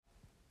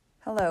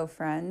Hello,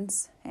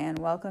 friends, and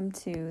welcome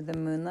to the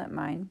Moonlit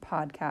Mind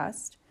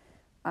podcast.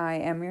 I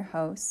am your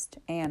host,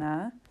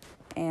 Anna,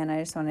 and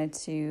I just wanted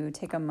to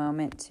take a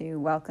moment to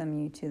welcome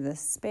you to this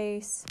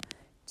space,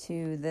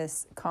 to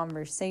this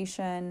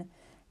conversation,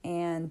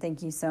 and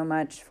thank you so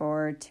much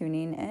for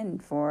tuning in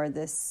for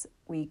this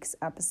week's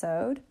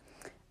episode.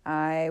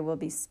 I will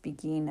be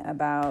speaking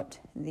about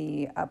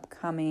the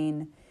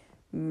upcoming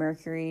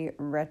Mercury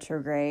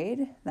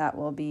Retrograde. That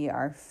will be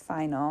our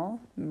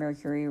final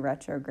Mercury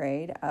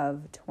Retrograde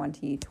of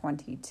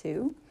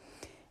 2022.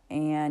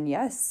 And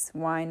yes,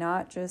 why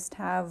not just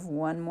have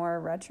one more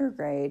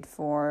retrograde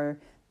for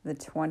the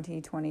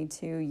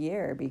 2022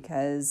 year?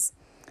 Because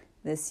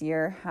this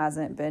year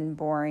hasn't been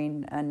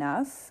boring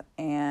enough,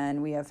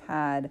 and we have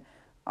had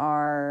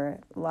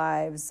our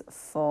lives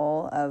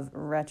full of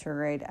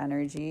retrograde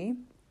energy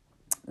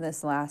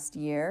this last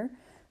year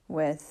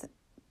with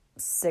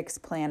 6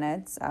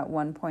 planets at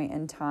one point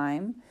in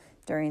time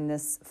during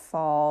this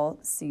fall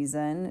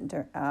season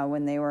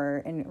when they were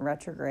in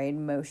retrograde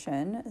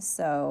motion.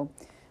 So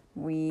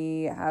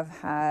we have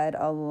had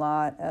a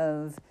lot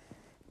of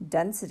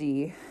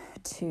density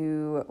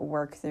to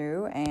work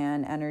through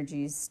and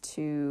energies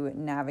to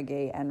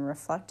navigate and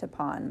reflect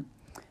upon.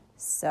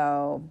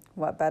 So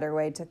what better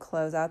way to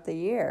close out the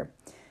year?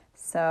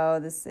 So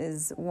this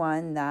is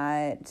one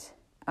that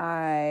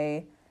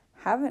I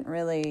haven't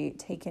really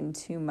taken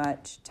too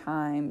much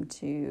time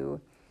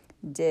to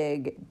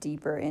dig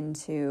deeper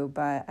into,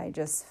 but I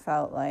just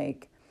felt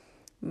like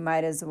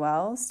might as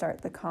well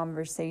start the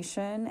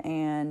conversation.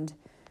 And,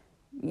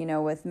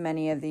 with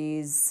many of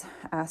these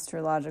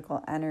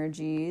astrological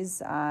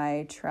energies,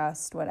 I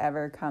trust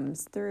whatever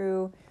comes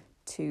through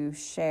to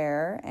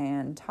share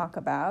and talk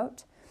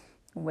about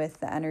with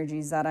the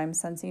energies that I'm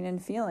sensing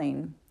and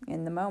feeling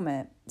in the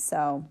moment.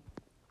 So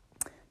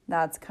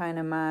that's kind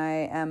of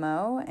my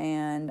MO,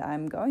 and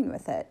I'm going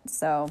with it.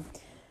 So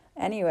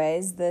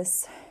anyways,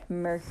 this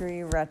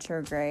Mercury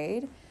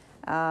retrograde,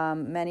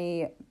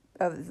 many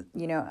of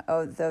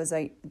those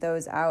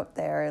out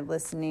there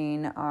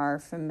listening are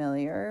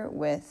familiar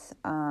with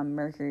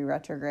Mercury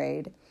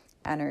retrograde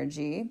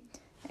energy,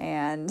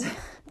 and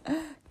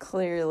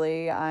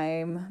clearly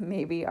I'm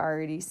maybe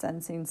already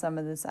sensing some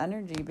of this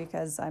energy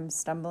because I'm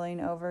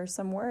stumbling over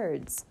some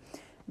words.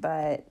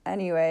 But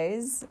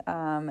anyways,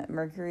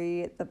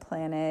 Mercury, the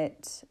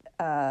planet,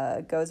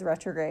 goes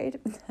retrograde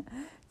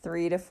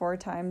 3 to 4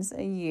 times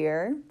a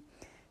year.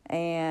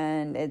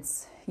 And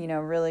it's,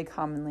 really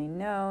commonly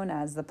known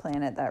as the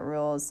planet that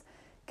rules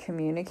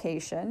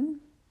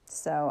communication.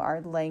 So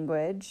our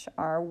language,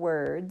 our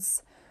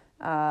words,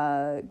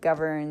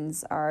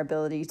 governs our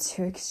ability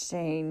to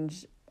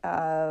exchange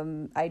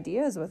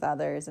ideas with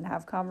others and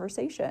have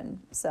conversation.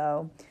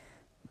 So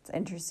it's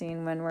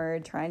interesting when we're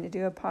trying to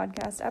do a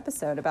podcast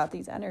episode about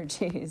these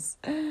energies.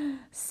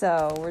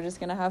 So we're just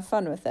going to have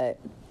fun with it.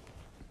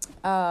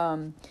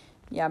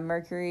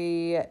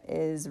 Mercury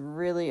is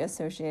really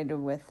associated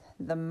with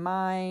the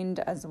mind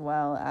as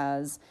well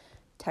as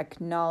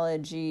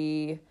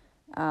technology,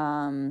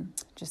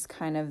 just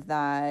kind of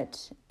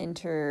that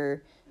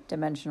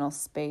interdimensional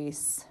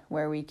space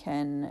where we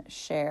can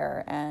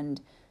share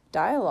and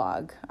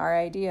dialogue our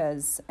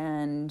ideas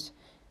and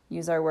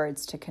use our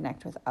words to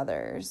connect with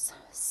others.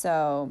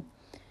 So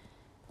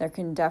there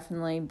can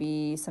definitely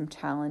be some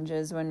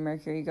challenges when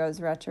Mercury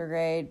goes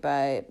retrograde,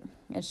 but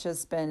it's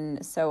just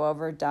been so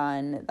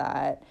overdone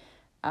that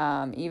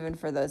even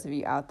for those of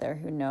you out there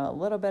who know a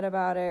little bit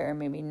about it or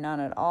maybe none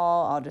at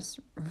all, I'll just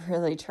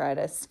really try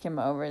to skim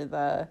over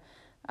the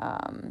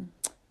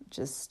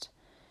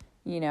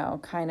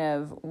kind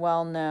of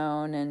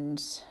well-known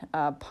and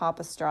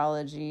pop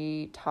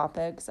astrology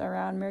topics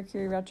around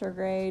Mercury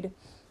retrograde.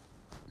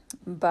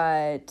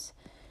 But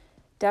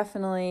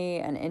definitely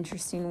an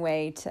interesting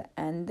way to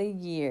end the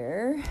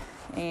year,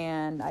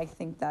 and I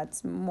think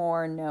that's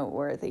more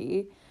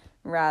noteworthy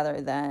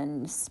rather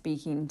than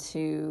speaking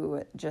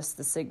to just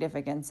the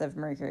significance of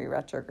Mercury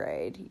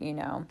retrograde,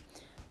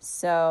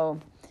 So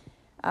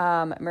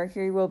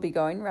Mercury will be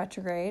going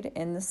retrograde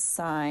in the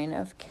sign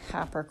of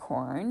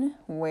Capricorn,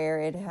 where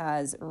it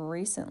has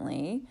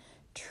recently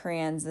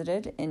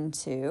transited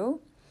into,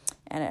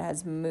 and it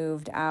has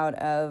moved out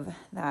of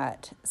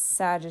that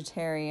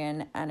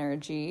Sagittarian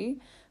energy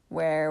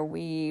where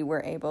we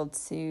were able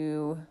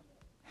to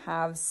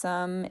have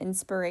some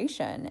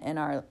inspiration in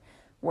our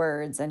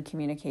words and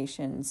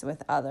communications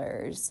with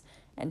others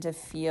and to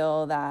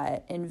feel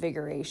that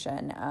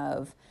invigoration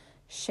of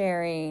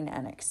sharing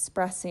and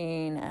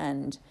expressing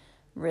and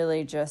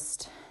really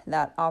just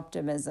that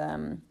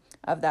optimism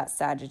of that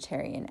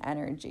Sagittarian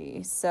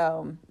energy.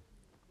 So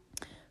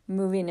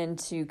moving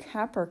into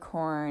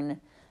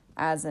Capricorn,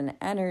 as an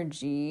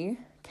energy,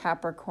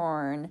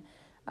 Capricorn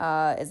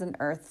is an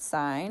earth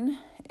sign.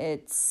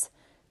 It's,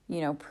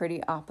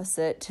 pretty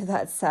opposite to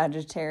that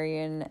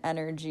Sagittarian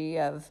energy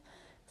of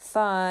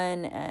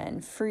fun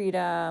and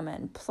freedom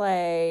and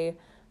play.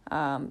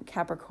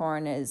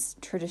 Capricorn is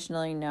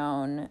traditionally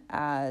known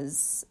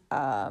as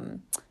a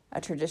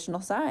traditional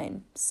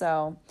sign.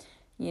 So,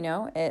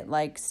 it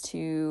likes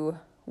to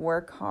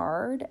work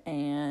hard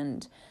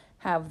and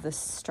have the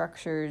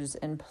structures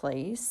in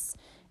place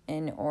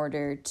in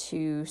order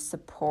to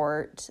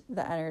support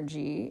the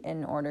energy,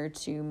 in order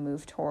to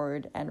move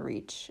toward and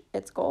reach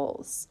its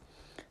goals.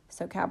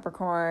 So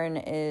Capricorn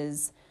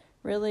is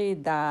really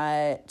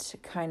that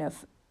kind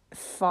of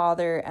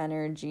father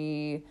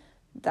energy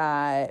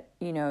that,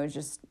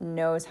 just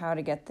knows how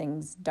to get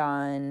things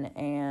done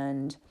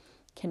and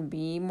can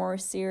be more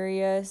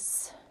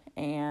serious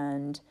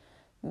and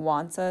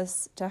wants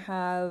us to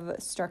have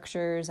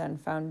structures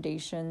and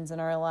foundations in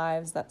our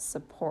lives that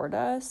support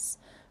us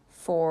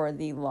for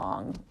the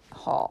long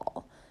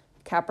haul.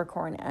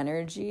 Capricorn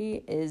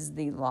energy is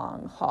the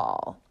long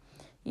haul.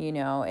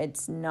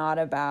 It's not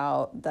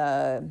about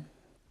the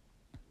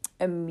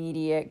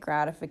immediate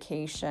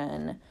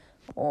gratification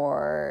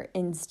or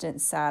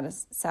instant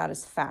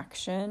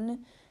satisfaction.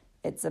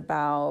 It's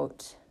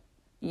about,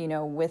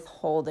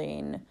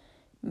 withholding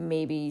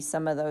maybe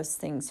some of those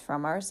things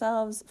from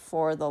ourselves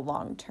for the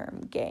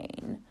long-term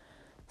gain.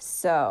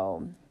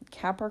 So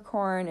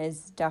Capricorn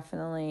is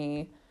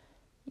definitely,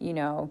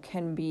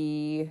 can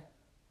be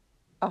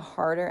a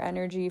harder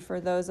energy for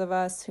those of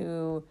us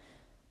who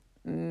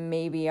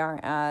maybe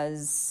aren't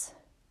as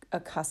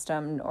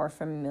accustomed or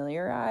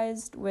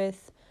familiarized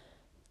with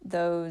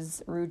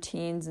those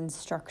routines and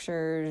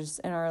structures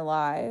in our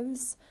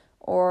lives.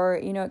 Or,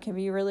 it can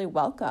be really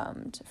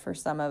welcomed for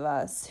some of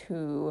us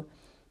who,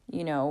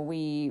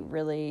 we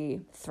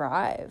really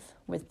thrive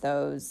with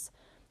those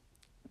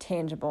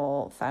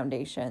tangible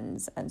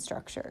foundations and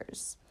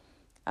structures.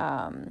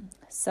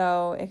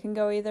 So it can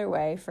go either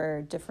way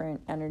for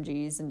different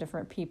energies and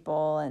different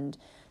people, and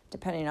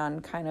depending on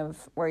kind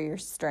of where your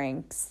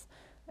strengths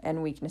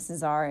and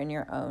weaknesses are in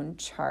your own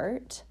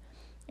chart.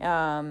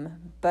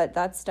 But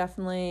that's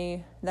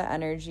definitely the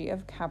energy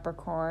of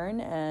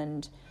Capricorn,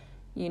 and,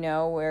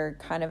 we're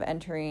kind of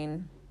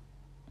entering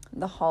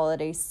the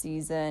holiday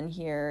season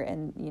here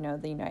in,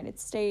 the United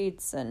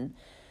States, and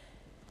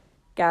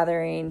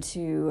gathering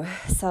to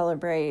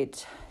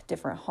celebrate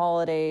different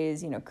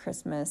holidays,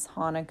 Christmas,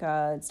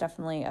 Hanukkah. It's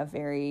definitely a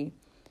very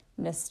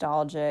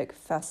nostalgic,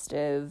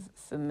 festive,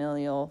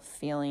 familial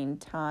feeling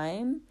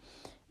time.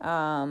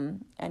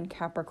 And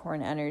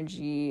Capricorn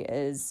energy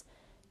is,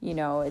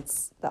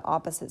 it's the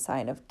opposite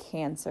sign of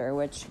Cancer,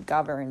 which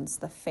governs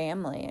the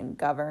family and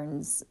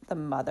governs the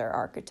mother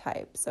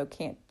archetype. So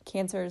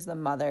Cancer is the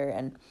mother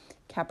and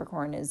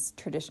Capricorn is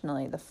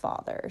traditionally the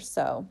father.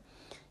 So,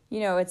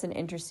 it's an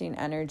interesting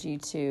energy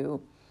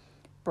to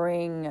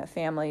bring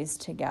families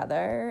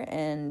together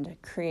and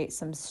create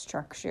some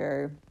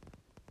structure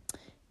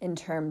in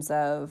terms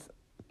of,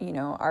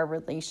 our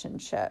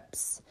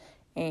relationships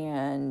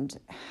and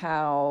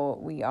how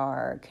we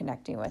are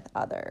connecting with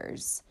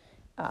others.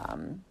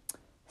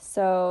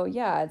 So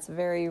yeah, it's a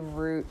very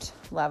root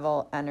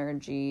level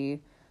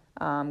energy,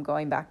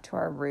 going back to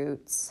our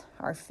roots,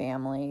 our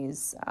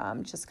families,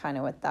 just kind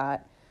of with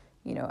that,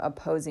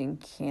 opposing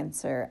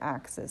Cancer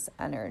axis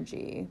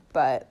energy.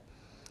 But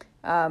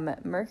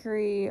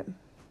Mercury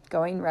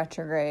going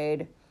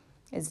retrograde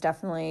is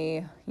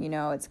definitely,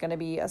 it's going to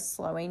be a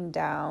slowing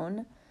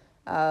down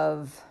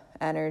of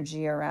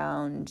energy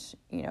around,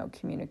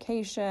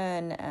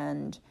 communication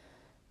and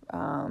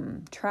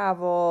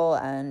travel.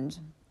 And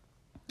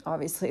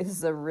obviously this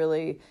is a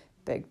really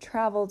big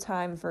travel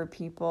time for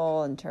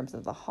people in terms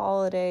of the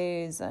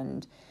holidays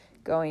and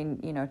going,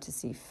 to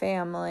see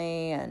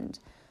family. And,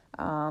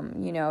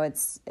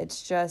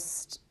 it's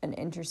just an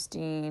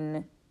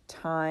interesting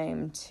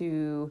time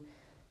to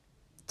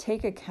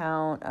take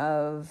account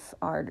of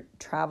our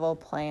travel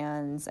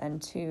plans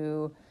and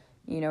to,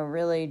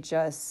 really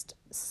just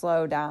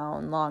slow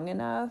down long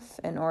enough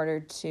in order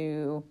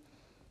to,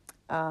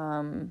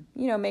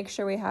 make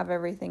sure we have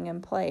everything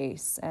in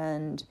place.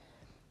 And,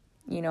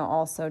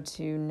 also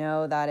to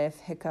know that if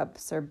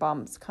hiccups or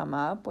bumps come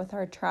up with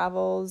our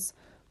travels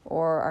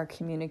or our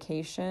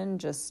communication,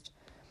 just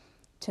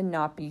to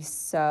not be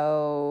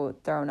so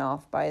thrown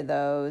off by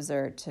those,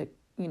 or to,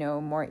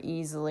 more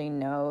easily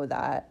know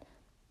that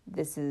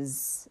this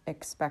is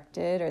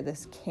expected or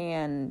this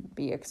can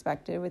be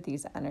expected with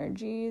these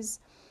energies.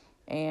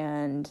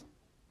 And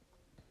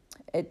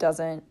it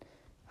doesn't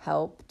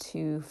help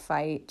to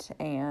fight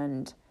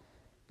and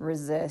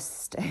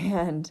resist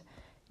and,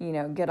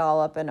 get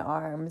all up in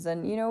arms.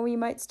 And, we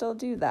might still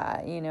do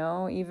that,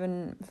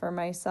 even for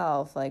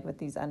myself, like with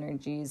these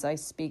energies, I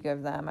speak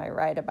of them, I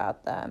write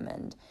about them.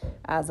 And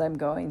as I'm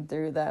going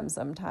through them,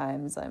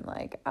 sometimes I'm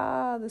like,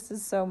 this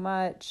is so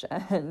much.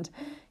 And,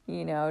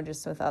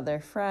 just with other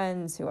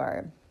friends who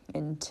are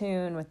in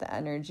tune with the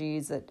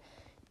energies, that,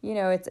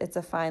 it's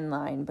a fine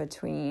line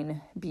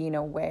between being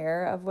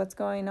aware of what's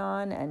going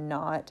on and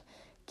not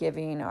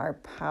giving our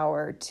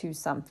power to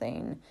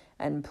something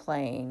and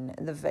playing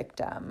the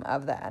victim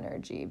of the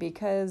energy,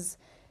 because,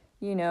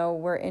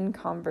 we're in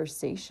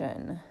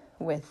conversation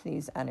with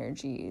these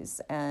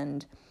energies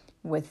and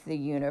with the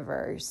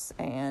universe.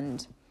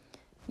 And,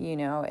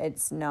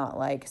 it's not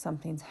like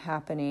something's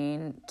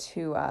happening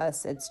to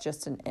us. It's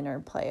just an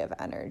interplay of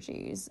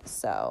energies.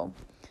 So,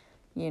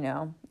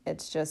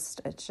 it's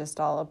just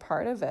all a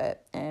part of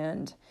it.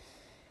 And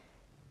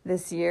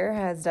this year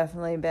has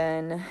definitely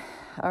been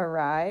a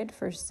ride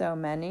for so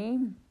many,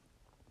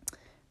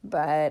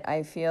 but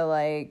I feel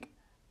like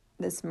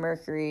this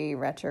Mercury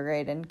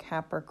retrograde in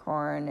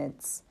Capricorn,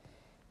 it's,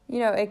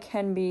 it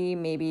can be,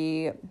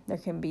 maybe there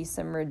can be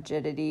some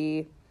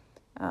rigidity.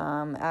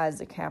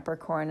 As a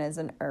Capricorn is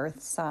an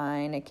earth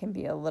sign, it can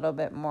be a little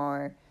bit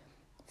more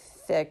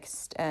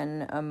fixed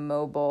and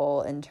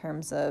immobile in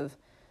terms of,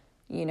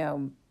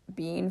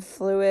 being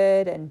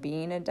fluid and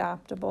being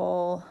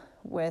adaptable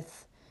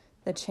with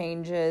the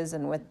changes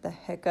and with the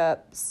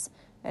hiccups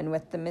and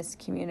with the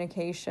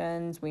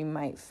miscommunications. We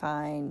might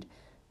find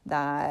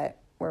that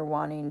we're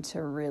wanting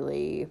to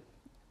really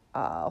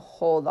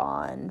hold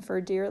on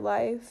for dear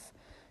life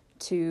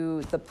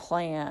to the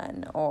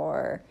plan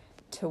or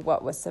to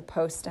what was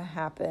supposed to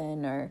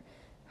happen or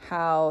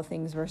how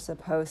things were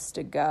supposed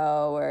to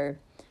go or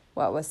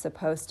what was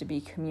supposed to be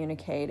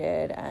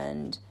communicated.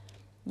 And,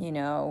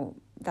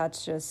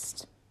 that's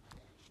just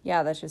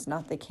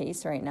not the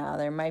case right now.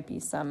 There might be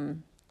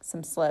some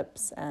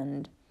slips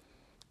and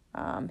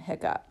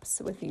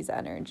hiccups with these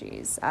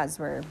energies as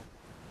we're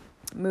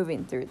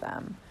moving through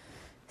them.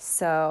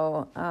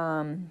 So,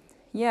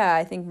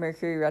 I think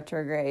Mercury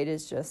retrograde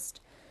is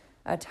just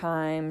a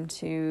time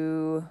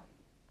to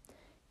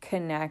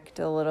connect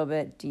a little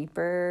bit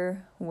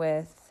deeper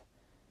with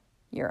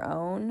your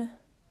own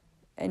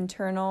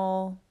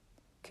internal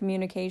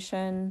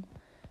communication.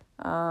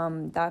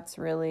 That's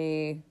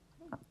really,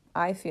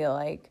 I feel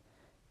like,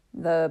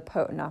 the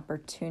potent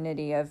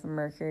opportunity of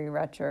Mercury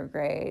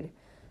retrograde,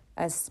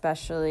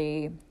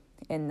 especially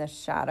in the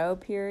shadow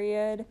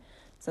period.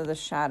 So the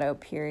shadow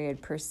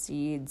period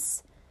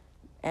precedes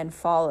and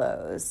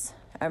follows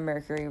a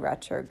Mercury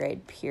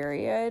retrograde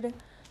period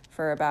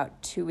for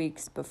about 2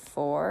 weeks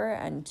before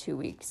and 2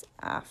 weeks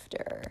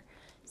after.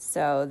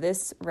 So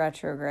this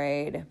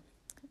retrograde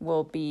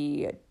will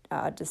be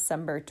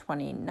December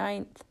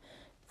 29th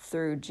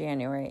through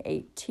January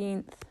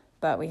 18th,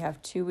 but we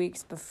have 2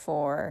 weeks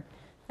before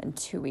and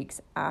 2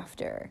 weeks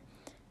after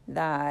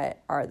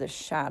that are the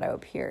shadow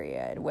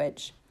period,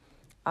 which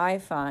I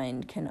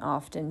find can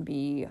often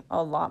be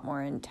a lot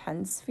more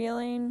intense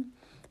feeling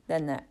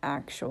than the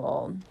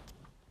actual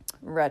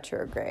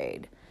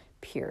retrograde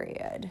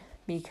period,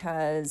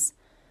 because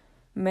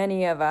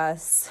many of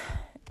us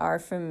are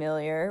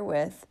familiar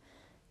with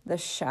the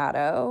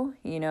shadow,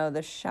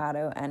 the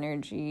shadow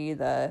energy,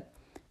 the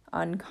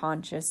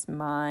unconscious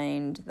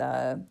mind,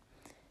 the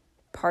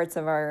parts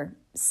of our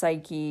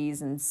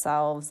psyches and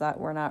selves that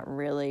we're not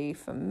really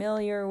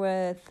familiar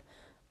with,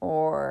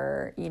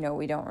 or,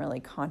 we don't really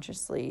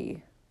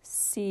consciously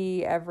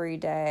see every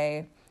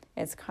day.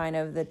 It's kind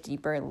of the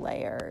deeper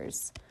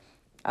layers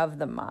of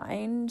the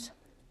mind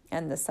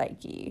and the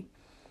psyche.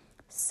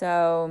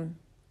 So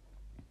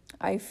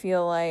I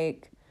feel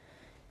like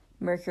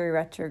Mercury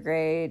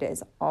retrograde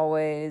is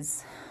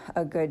always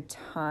a good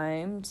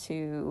time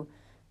to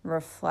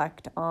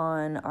reflect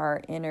on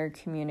our inner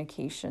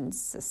communication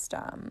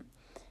system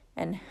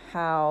and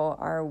how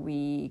are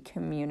we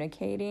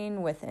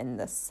communicating within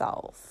the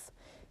self,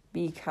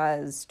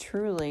 because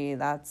truly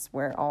that's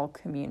where all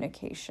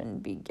communication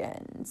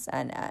begins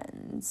and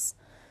ends.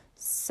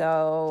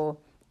 So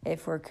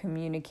if we're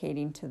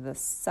communicating to the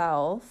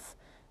self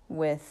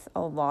with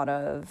a lot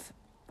of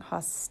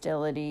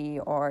hostility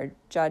or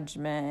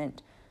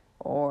judgment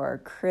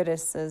or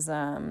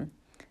criticism,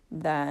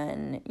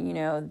 then,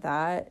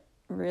 that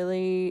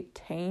really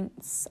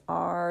taints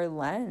our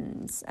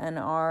lens and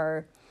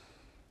our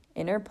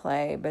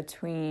interplay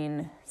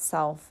between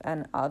self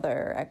and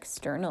other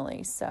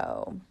externally.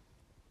 So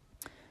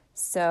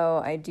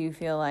I do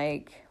feel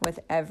like with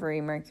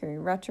every Mercury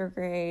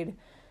retrograde,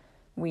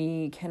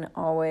 we can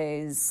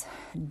always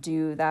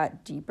do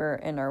that deeper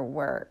inner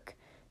work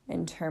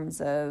in terms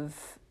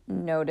of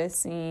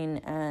noticing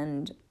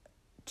and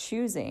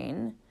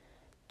choosing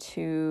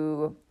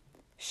to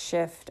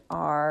shift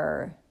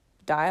our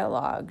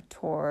dialogue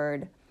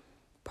toward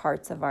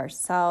parts of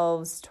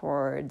ourselves,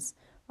 towards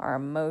our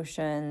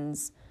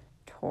emotions,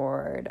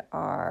 toward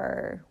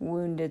our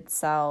wounded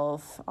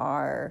self,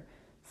 our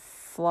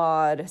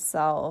flawed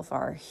self,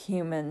 our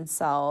human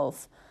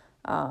self,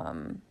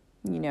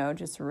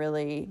 just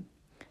really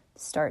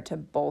start to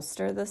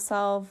bolster the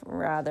self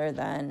rather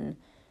than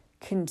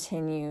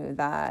continue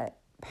that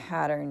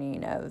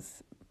patterning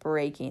of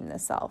breaking the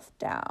self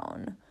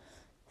down.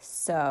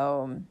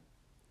 So,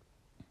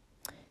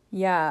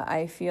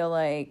 I feel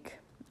like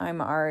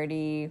I'm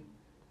already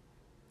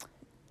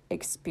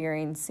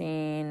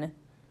experiencing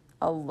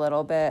a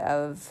little bit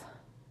of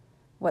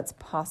what's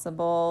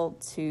possible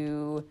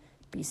to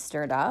be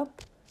stirred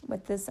up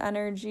with this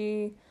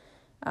energy.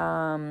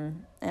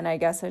 And I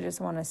guess I just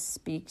want to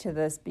speak to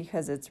this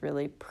because it's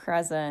really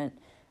present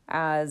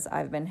as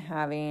I've been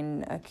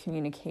having a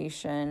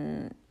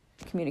communication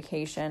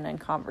and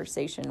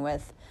conversation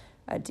with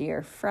a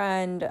dear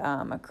friend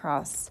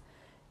across,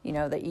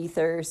 the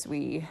ethers.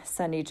 We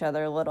send each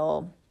other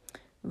little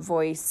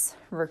voice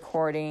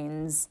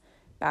recordings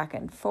back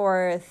and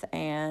forth,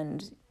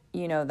 and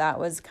that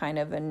was kind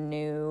of a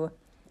new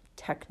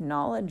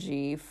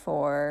technology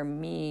for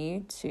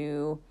me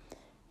to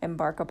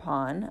embark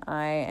upon.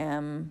 I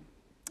am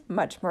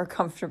much more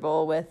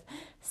comfortable with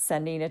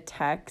sending a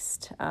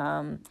text,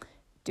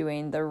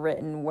 doing the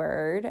written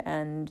word,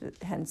 and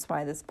hence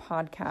why this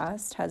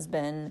podcast has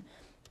been,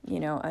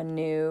 a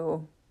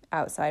new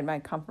outside my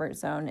comfort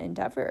zone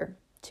endeavor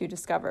to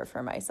discover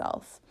for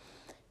myself.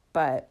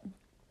 But,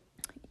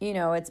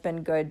 it's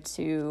been good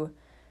to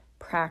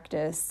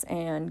practice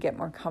and get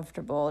more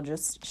comfortable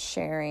just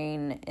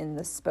sharing in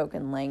the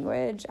spoken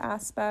language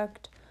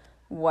aspect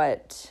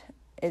what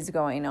is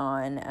going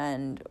on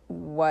and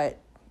what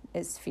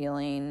is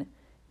feeling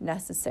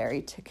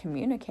necessary to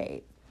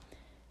communicate.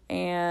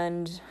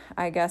 And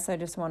I guess I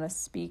just want to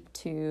speak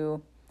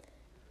to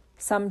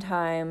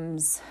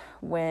sometimes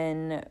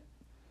when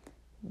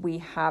we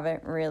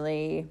haven't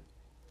really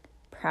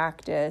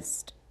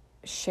practiced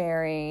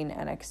sharing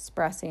and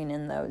expressing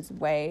in those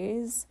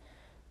ways,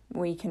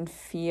 we can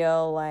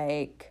feel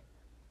like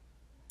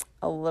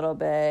a little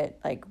bit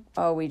like,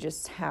 oh, we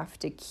just have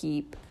to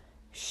keep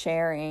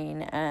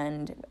sharing,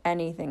 and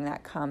anything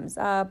that comes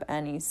up,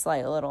 any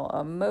slight little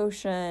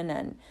emotion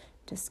and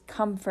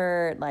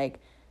discomfort, like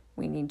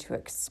we need to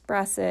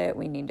express it,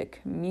 we need to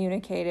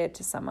communicate it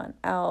to someone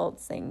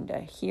else, they need to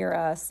hear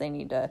us, they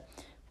need to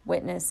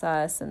witness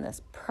us in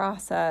this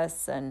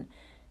process, and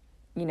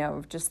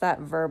just that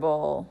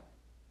verbal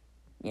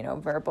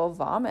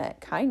vomit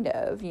kind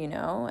of,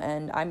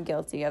 and I'm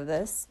guilty of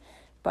this,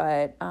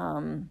 but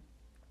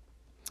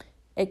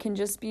it can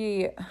just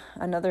be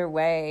another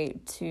way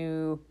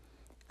to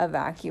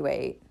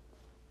evacuate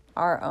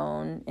our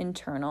own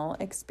internal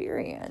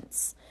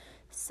experience.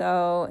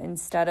 So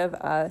instead of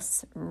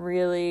us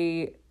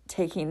really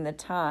taking the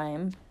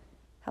time,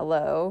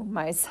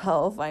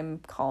 myself, I'm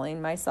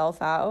calling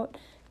myself out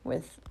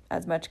with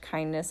as much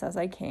kindness as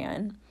I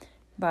can,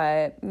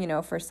 but,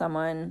 for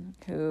someone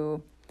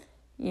who,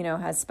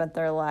 has spent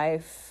their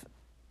life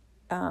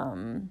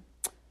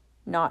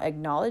not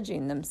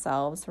acknowledging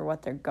themselves for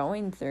what they're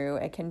going through,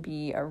 it can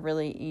be a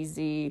really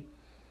easy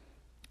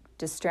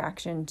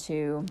distraction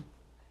to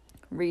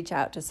reach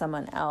out to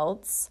someone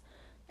else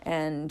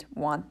and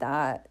want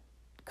that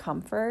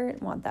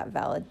comfort, want that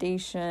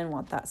validation,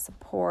 want that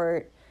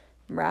support,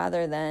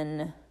 rather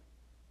than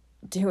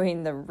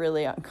doing the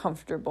really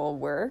uncomfortable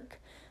work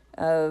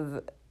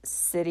of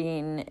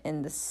sitting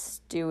in the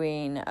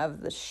stewing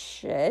of the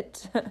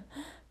shit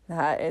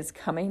that is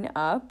coming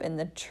up and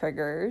the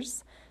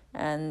triggers.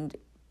 And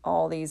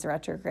all these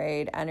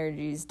retrograde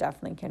energies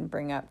definitely can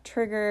bring up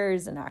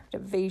triggers and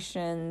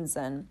activations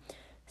and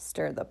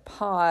stir the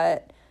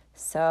pot.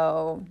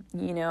 So,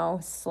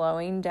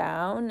 slowing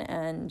down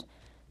and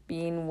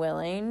being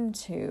willing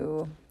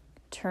to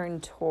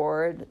turn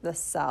toward the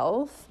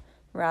self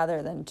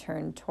rather than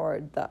turn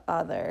toward the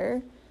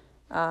other.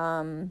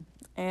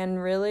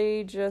 And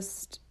really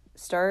just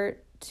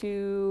start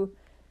to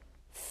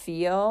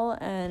feel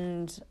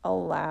and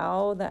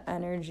allow the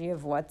energy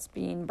of what's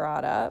being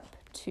brought up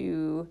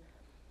to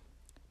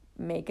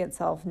make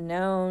itself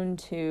known,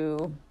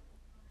 to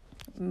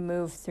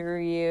move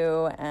through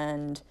you.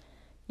 And,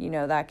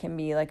 that can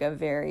be like a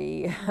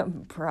very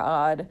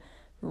broad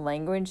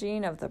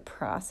languaging of the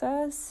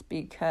process,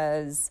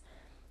 because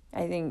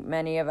I think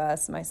many of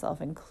us,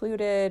 myself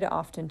included,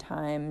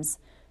 oftentimes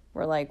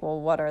we're like, well,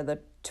 what are the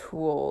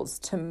tools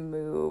to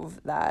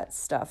move that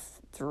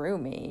stuff through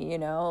me?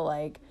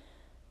 Like,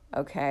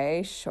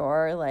 okay,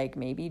 sure, like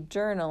maybe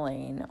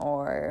journaling,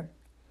 or,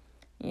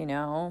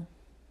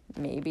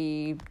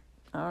 maybe,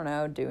 I don't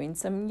know, doing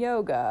some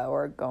yoga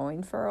or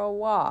going for a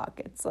walk.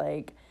 It's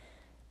like,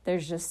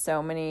 there's just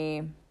so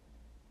many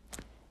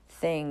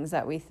things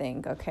that we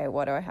think, okay,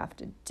 what do I have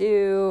to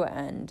do?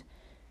 And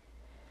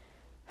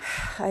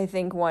I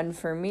think one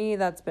for me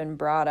that's been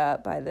brought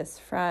up by this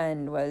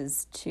friend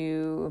was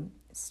to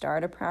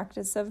start a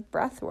practice of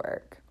breath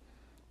work.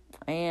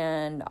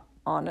 And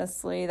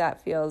honestly,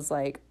 that feels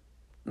like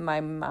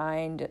my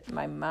mind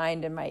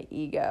and my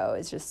ego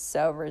is just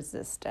so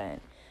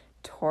resistant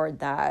toward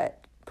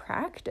that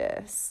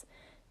practice.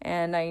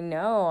 And I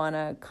know on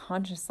a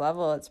conscious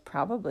level, it's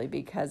probably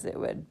because it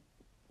would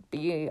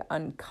be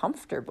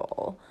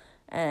uncomfortable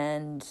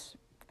and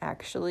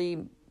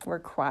actually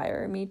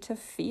require me to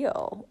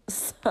feel.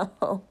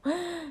 So,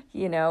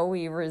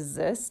 we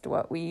resist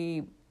what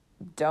we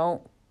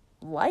don't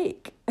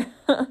like.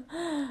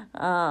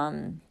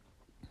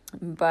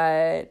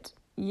 But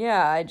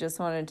yeah, I just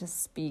wanted to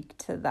speak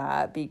to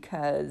that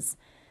because,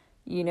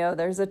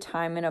 there's a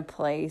time and a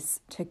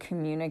place to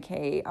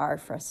communicate our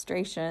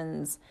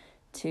frustrations,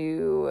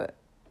 to,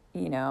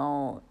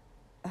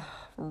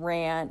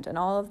 rant and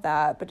all of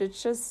that. But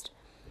it's just,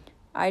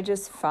 I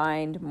just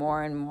find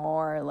more and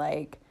more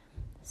like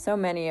so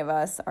many of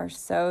us are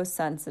so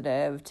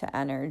sensitive to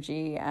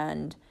energy,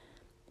 and,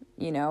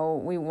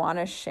 we want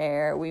to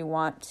share, we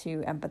want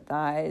to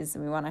empathize,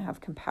 and we want to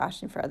have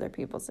compassion for other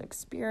people's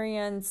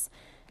experience.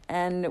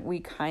 And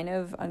we kind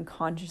of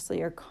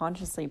unconsciously or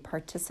consciously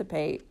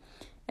participate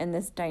in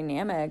this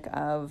dynamic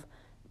of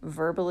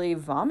verbally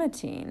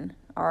vomiting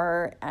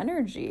our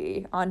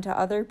energy onto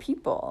other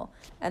people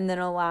and then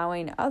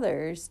allowing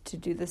others to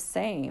do the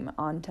same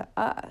onto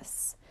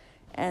us.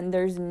 And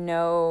there's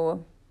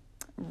no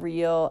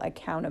real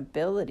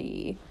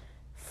accountability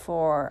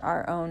for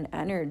our own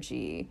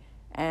energy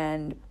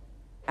and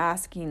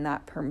asking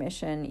that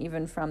permission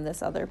even from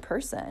this other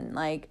person.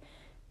 Like,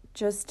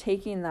 just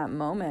taking that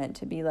moment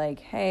to be like,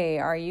 hey,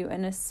 are you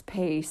in a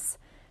space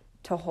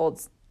to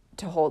hold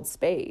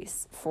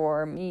space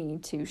for me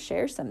to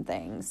share some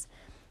things?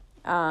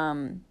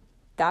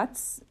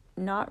 That's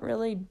not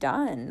really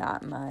done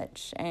that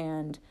much.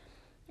 And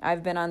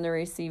I've been on the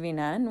receiving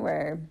end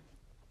where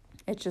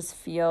it just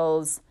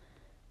feels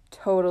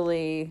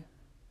totally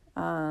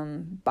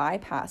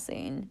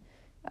bypassing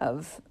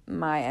of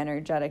my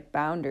energetic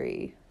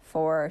boundary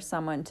for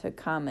someone to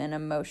come and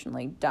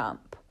emotionally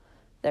dump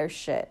their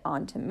shit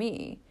onto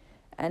me.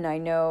 And I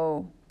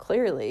know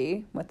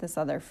clearly with this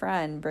other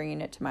friend bringing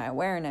it to my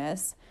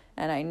awareness,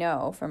 and I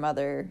know from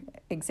other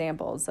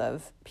examples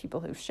of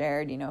people who've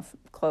shared,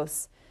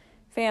 close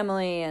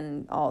family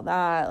and all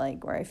that,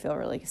 like where I feel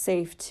really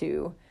safe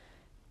to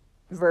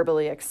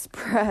verbally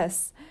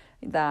express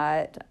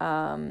that,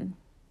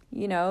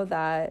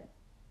 that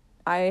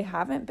I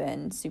haven't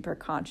been super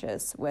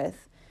conscious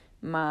with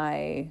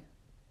my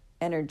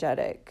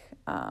energetic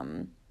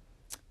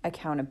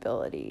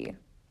accountability.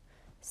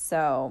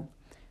 So,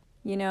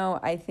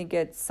 I think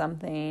it's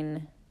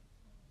something,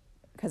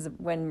 because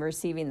when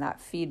receiving that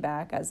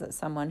feedback as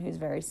someone who's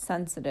very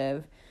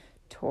sensitive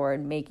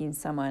toward making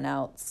someone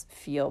else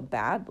feel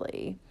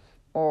badly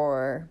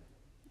or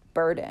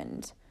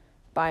burdened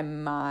by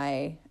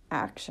my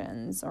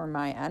actions or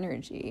my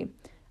energy,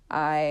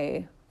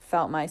 I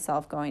felt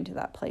myself going to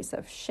that place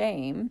of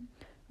shame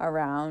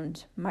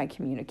around my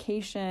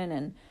communication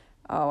and,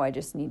 I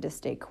just need to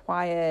stay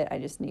quiet. I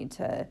just need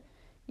to,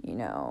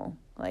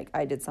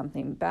 I did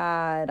something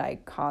bad. I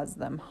caused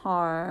them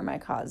harm. I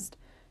caused,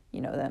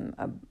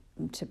 them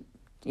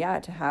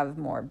to have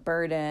more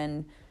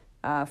burden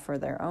for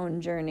their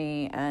own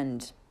journey.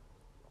 And,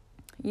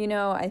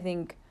 I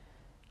think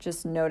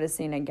just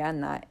noticing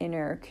again that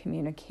inner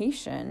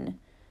communication,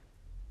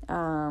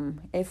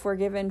 if we're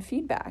given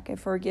feedback,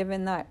 if we're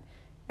given that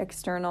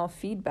external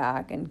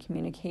feedback and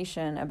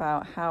communication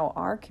about how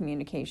our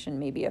communication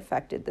maybe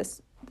affected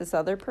this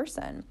other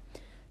person.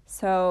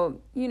 So,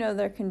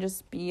 there can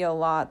just be a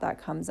lot that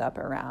comes up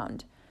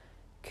around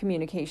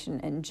communication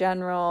in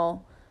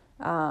general.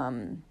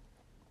 And,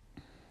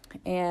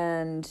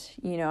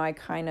 I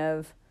kind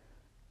of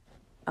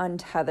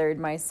untethered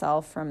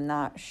myself from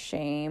that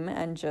shame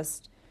and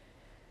just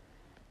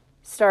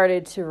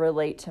started to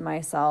relate to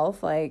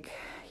myself I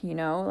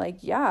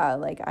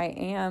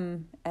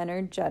am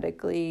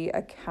energetically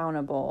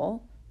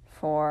accountable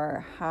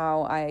for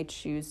how I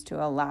choose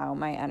to allow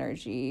my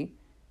energy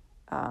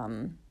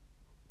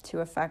to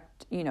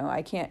affect,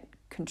 I can't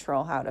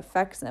control how it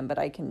affects them, but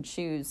I can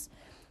choose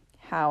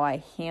how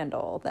I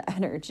handle the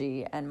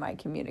energy and my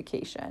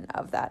communication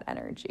of that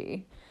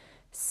energy.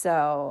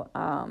 So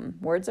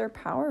words are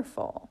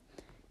powerful.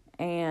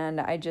 And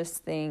I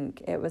just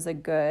think it was a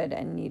good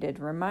and needed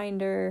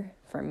reminder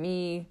for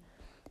me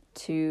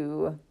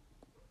to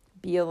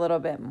be a little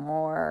bit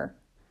more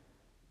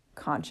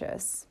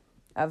conscious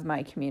of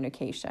my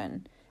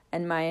communication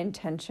and my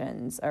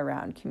intentions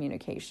around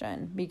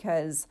communication.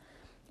 Because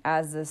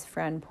as this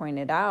friend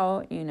pointed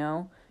out,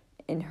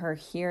 in her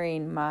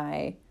hearing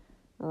my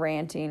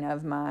ranting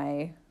of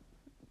my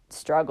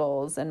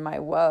struggles and my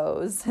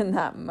woes in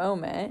that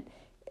moment,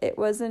 it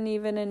wasn't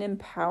even an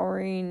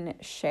empowering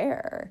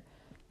share.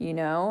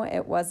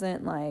 It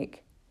wasn't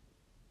like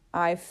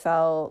I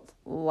felt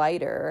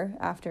lighter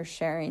after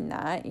sharing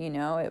that,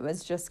 it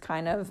was just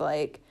kind of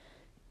like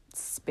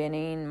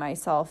spinning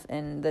myself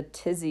in the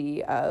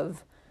tizzy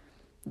of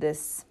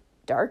this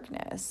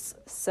darkness.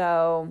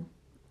 So,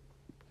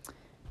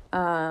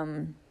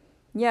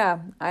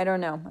 I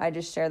don't know. I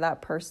just share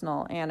that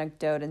personal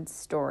anecdote and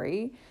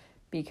story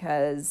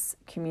because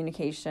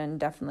communication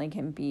definitely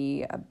can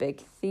be a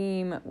big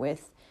theme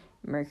with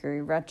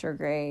Mercury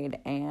Retrograde.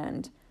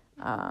 And,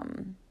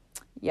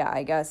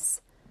 I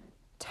guess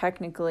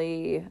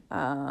technically,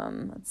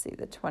 let's see,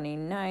 the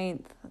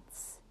 29th,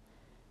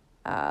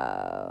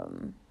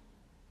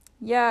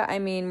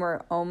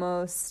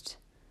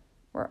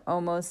 we're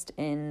almost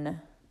in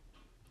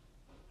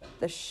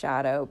the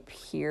shadow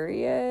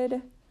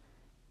period.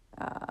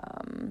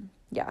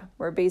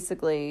 We're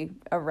basically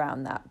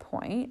around that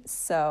point.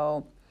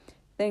 So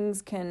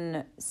things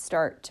can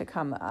start to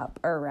come up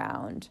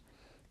around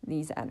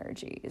these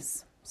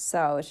energies.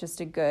 So it's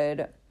just a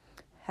good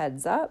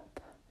heads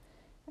up.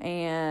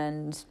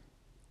 And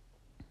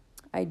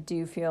I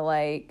do feel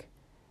like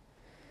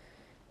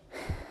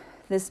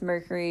this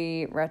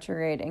Mercury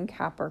retrograde in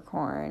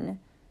Capricorn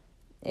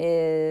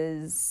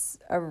is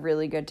a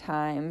really good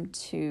time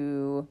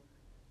to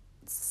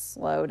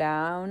slow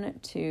down,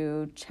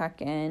 to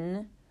check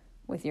in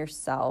with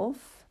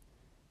yourself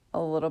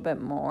a little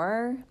bit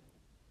more,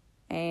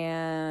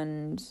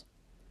 and,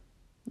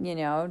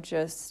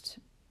 just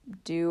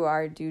do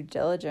our due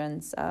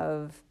diligence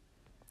of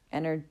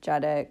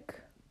energetic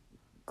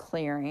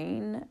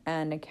clearing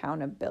and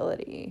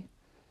accountability.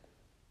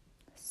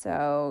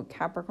 So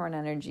Capricorn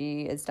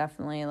energy is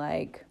definitely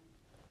like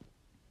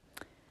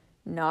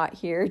not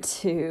here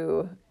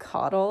to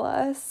coddle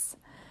us.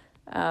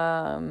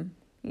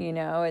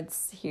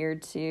 It's here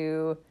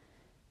to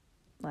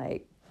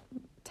like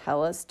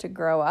tell us to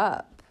grow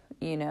up,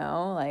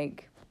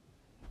 like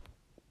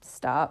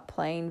stop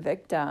playing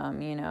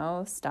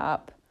victim,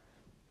 stop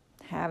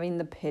having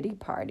the pity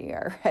party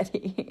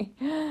already.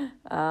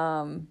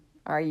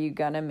 Are you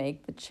gonna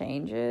make the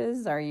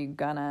changes? Are you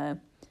gonna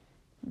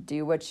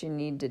do what you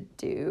need to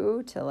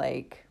do to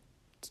like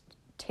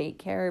take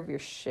care of your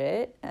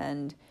shit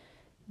and,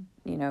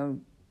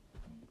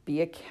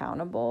 be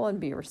accountable and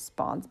be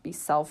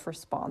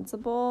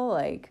self-responsible?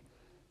 Like,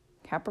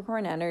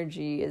 Capricorn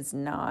energy is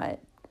not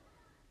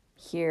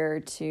here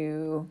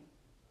to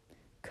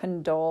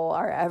condole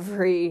our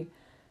every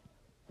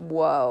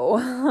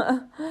woe.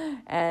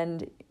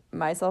 And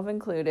myself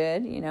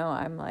included,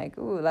 I'm like,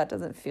 ooh, that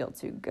doesn't feel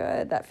too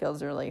good. That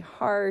feels really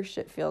harsh.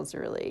 It feels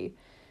really,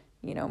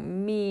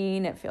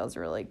 mean. It feels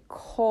really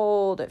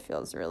cold. It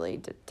feels really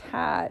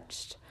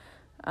detached.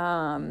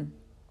 And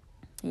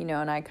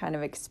I kind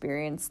of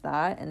experienced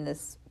that in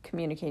this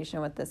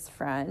communication with this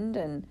friend.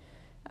 And,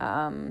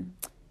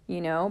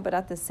 but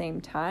at the same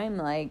time,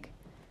 like,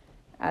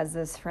 as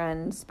this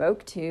friend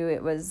spoke to,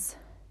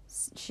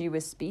 she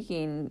was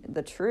speaking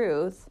the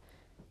truth,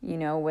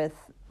 with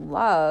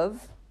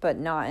love, but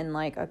not in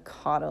like a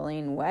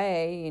coddling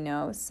way,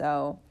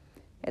 so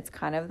it's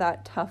kind of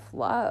that tough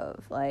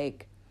love.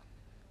 Like,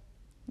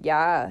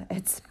 yeah,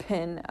 it's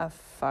been a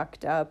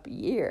fucked up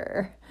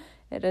year.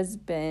 It has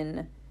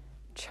been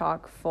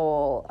chock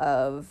full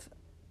of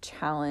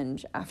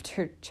challenge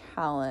after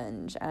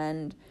challenge,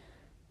 and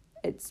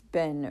it's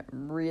been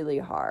really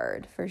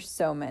hard for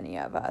so many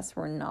of us.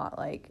 We're not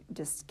like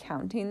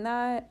discounting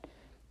that.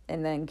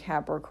 And then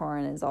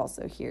Capricorn is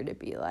also here to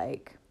be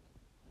like,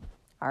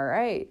 all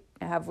right,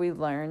 have we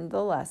learned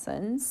the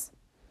lessons?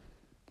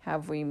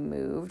 Have we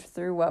moved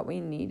through what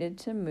we needed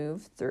to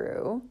move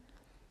through?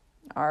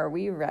 Are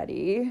we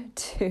ready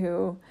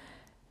to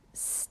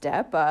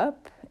step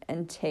up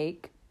and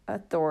take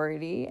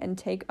authority and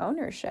take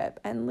ownership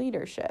and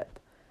leadership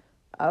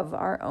of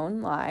our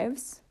own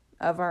lives,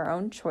 of our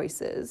own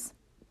choices,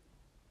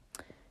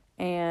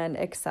 and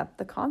accept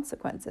the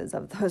consequences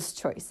of those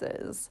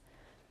choices?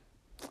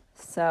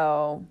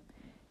 So,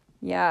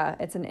 yeah,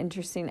 it's an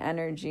interesting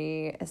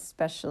energy,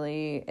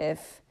 especially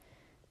if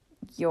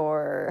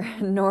your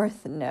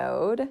North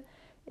Node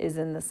is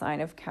in the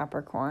sign of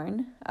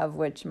Capricorn, of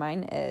which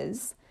mine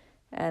is.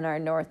 And our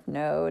North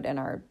Node and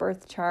our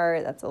birth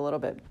chart, that's a little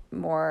bit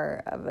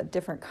more of a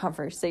different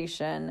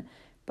conversation,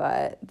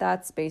 but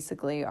that's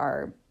basically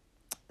our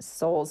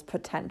soul's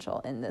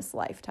potential in this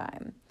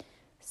lifetime.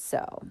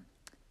 So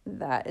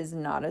that is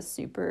not a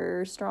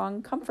super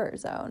strong comfort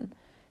zone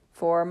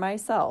for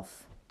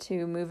myself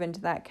to move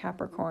into that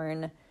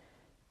Capricorn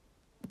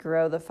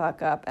grow the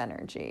fuck up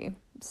energy.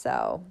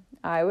 So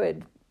I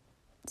would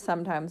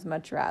sometimes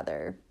much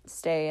rather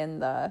stay in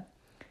the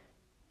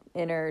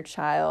inner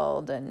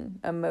child and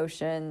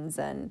emotions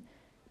and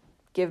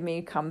give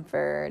me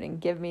comfort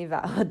and give me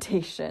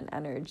validation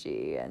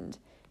energy. And,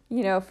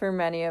 for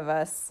many of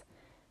us,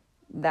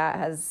 that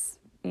has,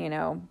 been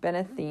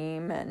a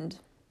theme, and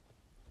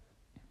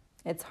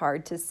it's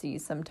hard to see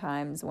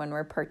sometimes when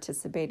we're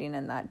participating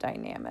in that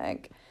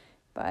dynamic.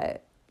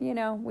 But, we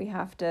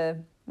have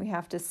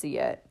to see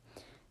it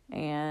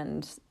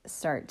and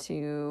start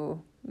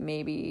to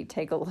maybe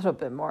take a little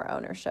bit more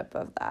ownership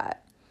of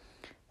that.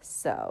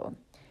 So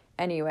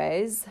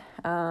anyways,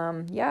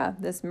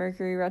 this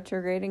Mercury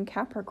retrograde in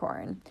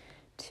Capricorn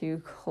to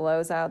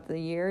close out the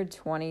year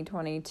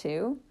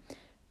 2022,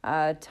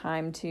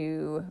 time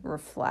to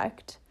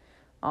reflect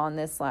on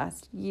this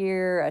last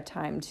year, a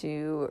time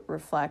to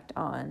reflect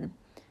on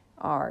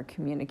our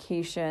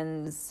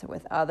communications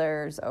with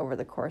others over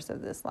the course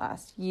of this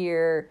last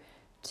year,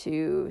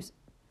 to,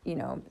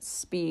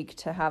 speak,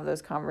 to have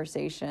those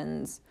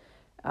conversations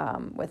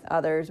with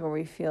others where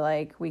we feel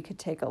like we could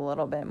take a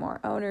little bit more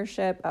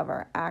ownership of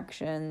our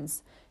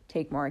actions,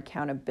 take more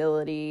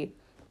accountability,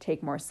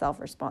 take more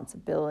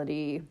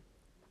self-responsibility.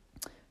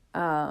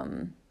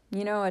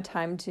 A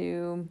time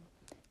to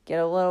get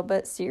a little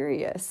bit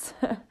serious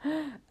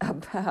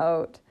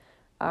about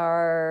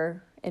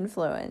our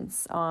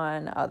influence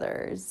on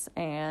others.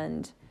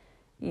 And,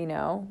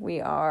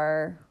 we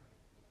are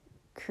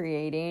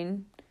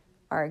creating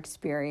our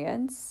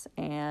experience,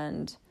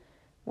 and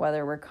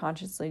whether we're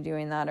consciously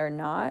doing that or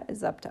not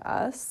is up to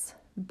us.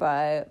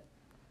 But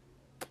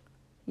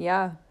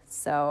yeah,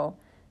 so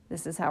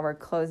this is how we're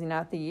closing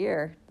out the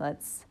year.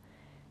 Let's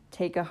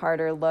take a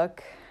harder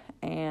look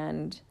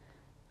and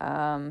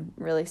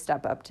really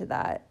step up to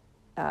that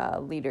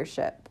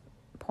leadership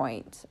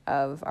point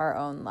of our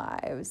own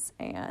lives.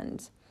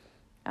 And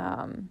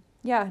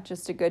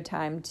just a good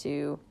time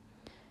to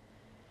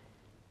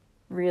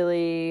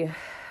really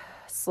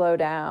slow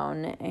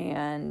down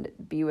and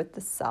be with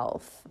the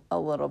self a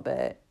little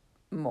bit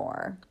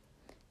more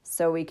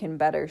so we can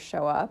better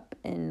show up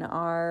in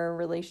our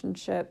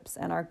relationships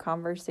and our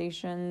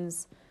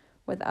conversations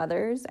with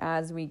others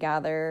as we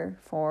gather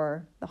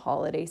for the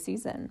holiday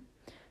season.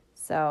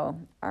 So,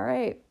 all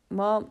right.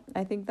 Well,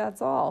 I think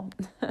that's all.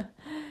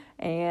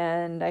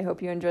 And I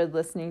hope you enjoyed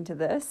listening to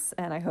this,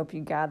 and I hope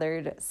you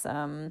gathered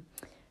some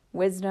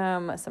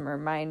wisdom, some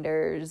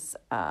reminders,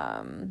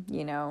 some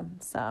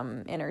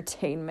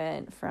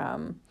entertainment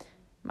from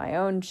my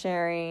own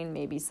sharing,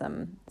 maybe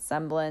some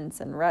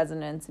semblance and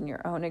resonance in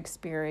your own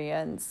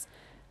experience.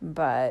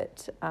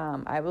 But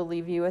I will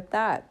leave you with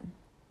that.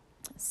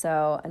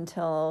 So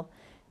until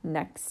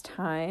next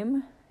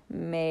time,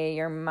 may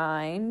your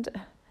mind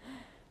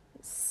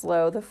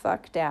slow the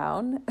fuck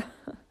down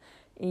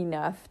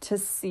enough to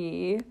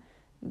see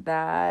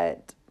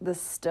that the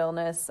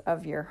stillness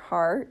of your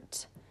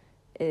heart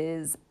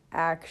is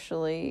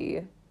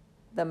actually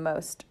the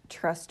most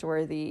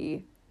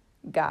trustworthy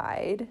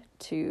guide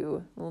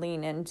to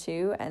lean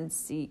into and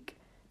seek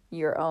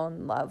your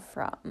own love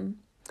from.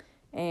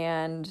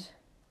 And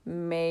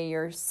may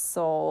your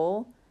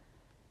soul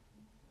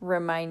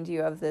remind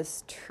you of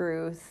this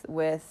truth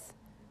with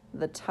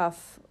the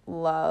tough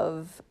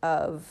love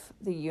of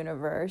the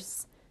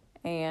universe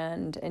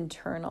and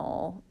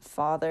internal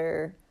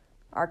father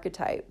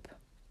archetype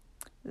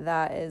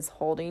that is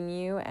holding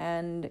you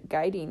and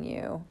guiding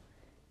you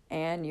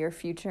and your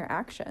future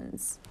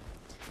actions.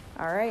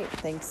 All right,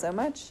 thanks so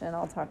much, and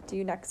I'll talk to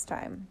you next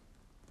time.